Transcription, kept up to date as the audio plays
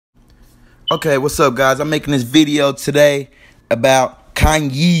Okay, what's up, guys? I'm making this video today about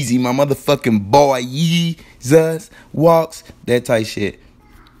Kanye, my motherfucking boy, Jesus walks, that type shit.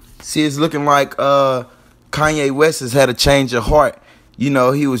 See, it's looking like Kanye West has had a change of heart. You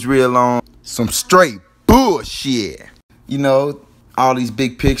know, he was real on some straight bullshit. You know, all these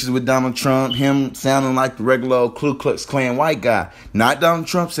big pictures with Donald Trump, him sounding like the regular old Ku Klux Klan white guy. Not Donald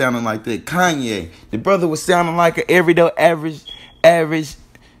Trump sounding like that. Kanye, the brother was sounding like an everyday average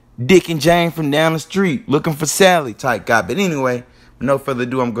Dick and Jane from down the street looking for Sally type guy. But anyway, with no further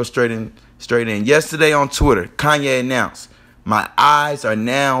ado, I'm going to go straight in. Yesterday on Twitter, Kanye announced, "My eyes are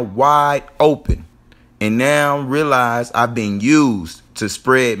now wide open and now realize I've been used to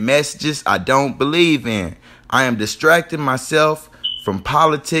spread messages I don't believe in. I am distracting myself from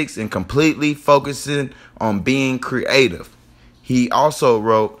politics and completely focusing on being creative." He also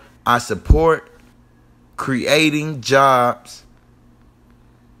wrote, "I support creating jobs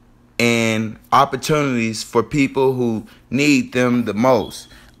and opportunities for people who need them the most.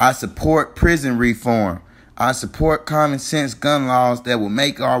 I support prison reform. I support common sense gun laws that will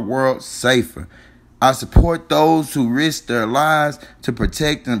make our world safer. I support those who risk their lives to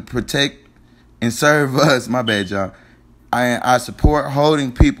protect and serve us." My bad, y'all. I support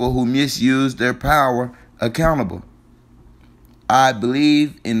holding people who misuse their power accountable. I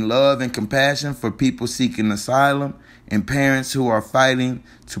believe in love and compassion for people seeking asylum and parents who are fighting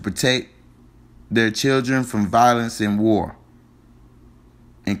to protect their children from violence and war.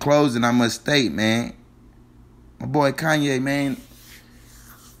 In closing, I must state, man, my boy Kanye, man,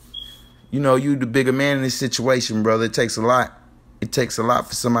 you know, you the bigger man in this situation, brother. It takes a lot. It takes a lot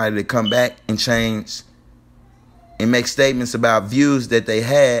for somebody to come back and change and make statements about views that they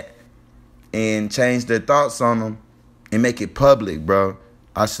had and change their thoughts on them and make it public, bro.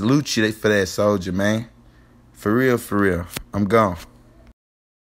 I salute you for that, soldier, man. For real, for real. I'm gone.